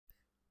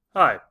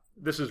Hi,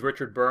 this is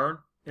Richard Byrne.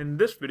 In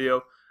this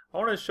video, I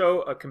want to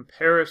show a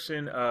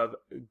comparison of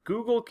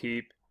Google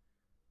Keep,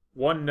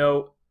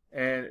 OneNote,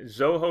 and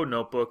Zoho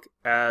Notebook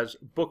as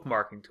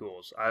bookmarking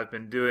tools. I've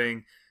been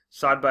doing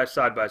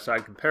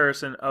side-by-side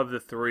comparison of the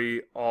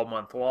three all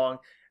month long.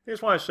 I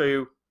just want to show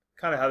you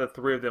kind of how the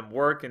three of them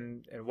work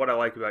and what I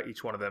like about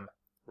each one of them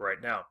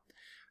right now.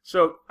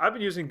 So I've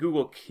been using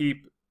Google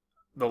Keep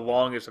the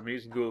longest. I've been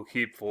using Google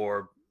Keep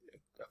for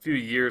a few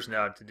years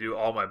now to do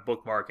all my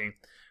bookmarking.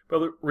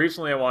 But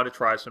recently I wanted to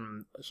try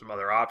some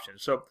other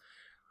options. So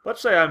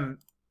let's say I'm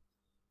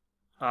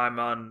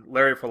on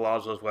Larry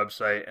Ferlazzo's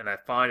website and I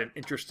find an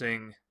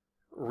interesting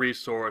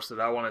resource that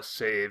I want to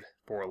save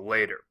for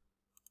later.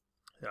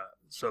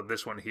 So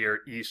this one here,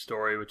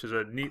 eStory, which is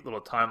a neat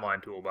little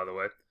timeline tool, by the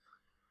way.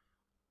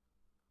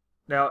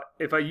 Now,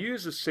 if I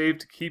use the Save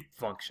to Keep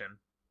function,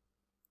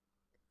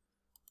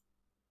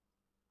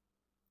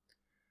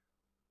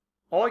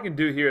 all I can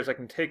do here is I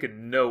can take a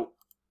note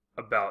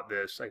about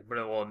this. I can put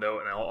in a little note,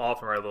 and I'll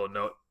often write a little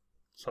note,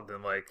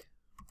 something like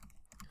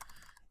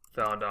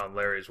found on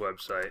Larry's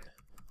website.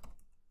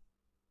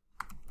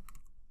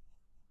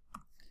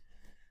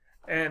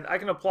 And I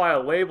can apply a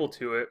label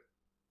to it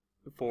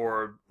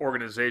for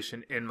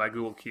organization in my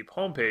Google Keep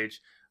homepage,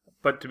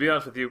 but to be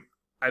honest with you,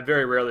 I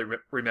very rarely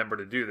remember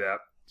to do that.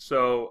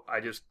 So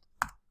I just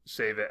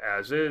save it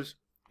as is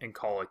and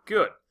call it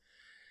good.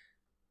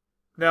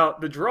 Now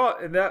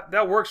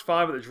that works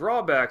fine, but the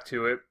drawback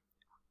to it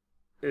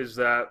is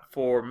that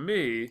for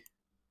me,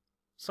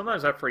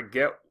 sometimes I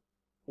forget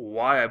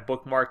why I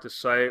bookmarked the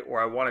site, or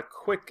I want a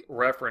quick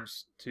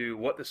reference to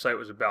what the site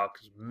was about,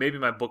 because maybe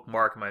my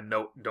bookmark and my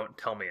note don't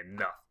tell me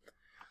enough.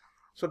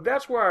 So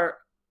that's where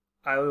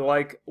I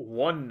like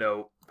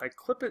OneNote. I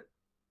clip it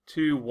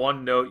to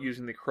OneNote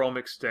using the Chrome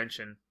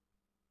extension.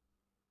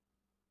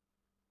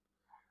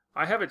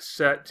 I have it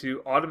set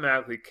to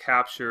automatically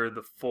capture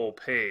the full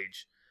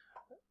page,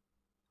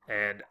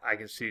 and I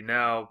can see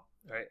now,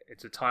 right,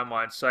 it's a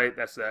timeline site.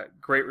 That's a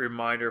great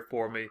reminder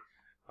for me.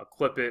 I'll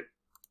clip it,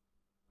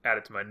 add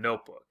it to my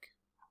notebook.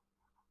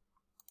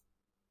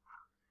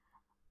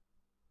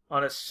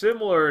 On a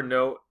similar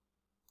note,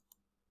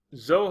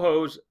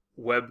 Zoho's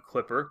web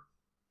clipper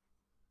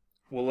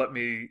will let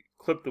me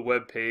clip the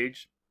web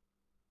page,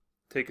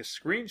 take a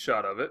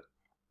screenshot of it,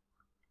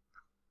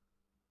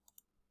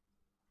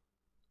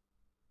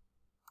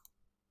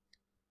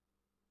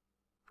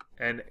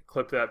 and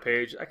clip that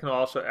page. I can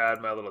also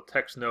add my little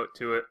text note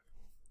to it.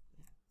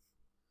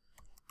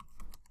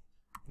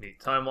 Neat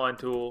timeline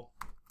tool.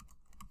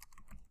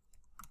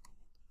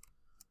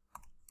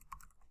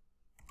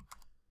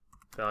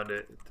 Found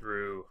it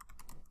through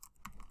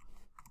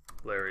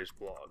Larry's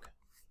blog.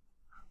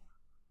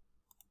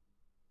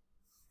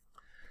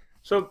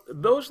 So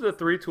those are the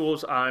three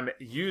tools I'm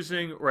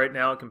using right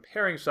now,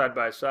 comparing side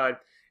by side.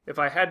 If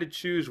I had to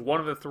choose one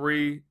of the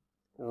three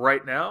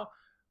right now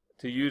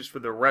to use for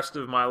the rest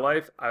of my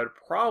life, I would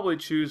probably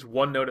choose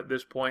OneNote at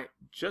this point,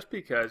 just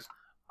because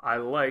I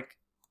like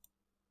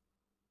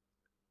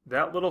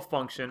that little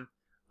function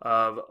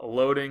of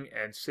loading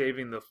and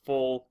saving the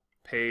full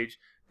page.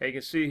 Now you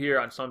can see here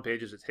on some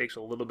pages it takes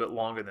a little bit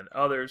longer than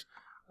others.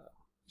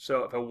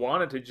 So if I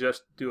wanted to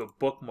just do a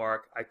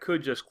bookmark, I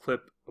could just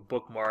clip a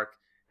bookmark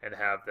and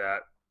have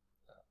that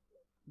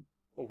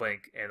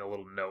link and a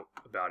little note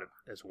about it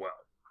as well.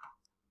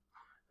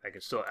 I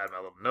can still add my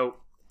little note,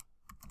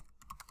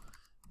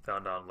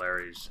 found on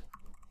Larry's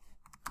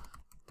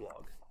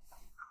blog.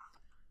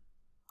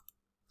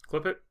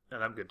 Clip it,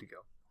 and I'm good to go.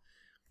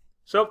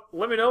 So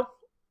let me know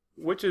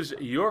which is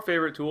your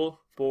favorite tool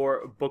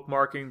for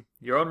bookmarking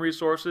your own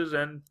resources,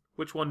 and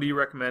which one do you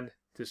recommend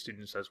to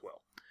students as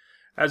well.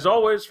 As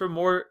always, for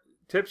more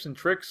tips and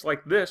tricks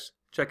like this,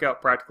 check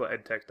out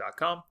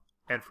practicaledtech.com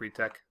and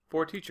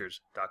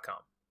freetech4teachers.com.